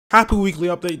Happy weekly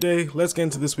update day. Let's get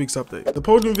into this week's update. The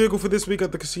podium vehicle for this week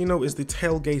at the casino is the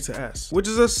Tailgater S, which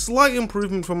is a slight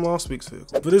improvement from last week's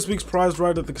vehicle. For this week's prize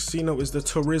ride at the casino is the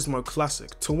Turismo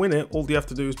Classic. To win it, all you have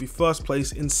to do is be first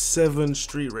place in 7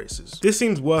 street races. This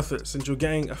seems worth it since you're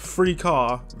getting a free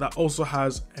car that also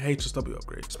has a HSW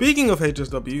upgrade. Speaking of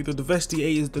HSW, the Devesti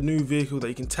 8 is the new vehicle that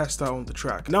you can test out on the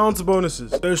track. Now onto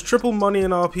bonuses. There's triple money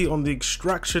in RP on the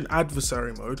Extraction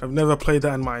Adversary mode. I've never played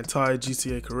that in my entire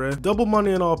GTA career. Double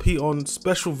money in RP on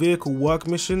special vehicle work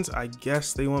missions. I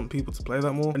guess they want people to play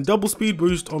that more. And double speed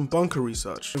boost on bunker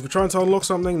research. If you're trying to unlock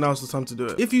something, now's the time to do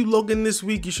it. If you log in this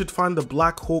week, you should find the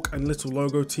Black Hawk and little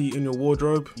logo tee in your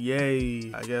wardrobe.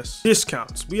 Yay, I guess.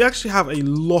 Discounts. We actually have a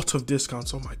lot of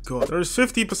discounts. Oh my god. There is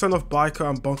 50% off biker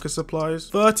and bunker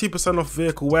supplies, 30% off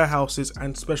vehicle warehouses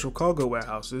and special cargo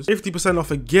warehouses, 50%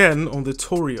 off again on the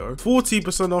Torio,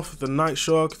 40% off the Night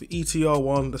Shark, the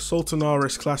ETR1, the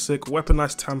Sultanaris Classic,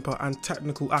 Weaponized Tampa, and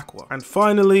Technical Aqua. And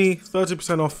finally,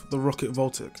 30% off the Rocket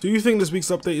Voltic. Do you think this week's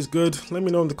update is good? Let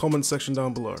me know in the comments section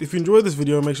down below. If you enjoyed this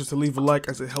video, make sure to leave a like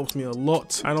as it helps me a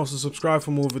lot, and also subscribe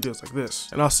for more videos like this.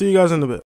 And I'll see you guys in a bit.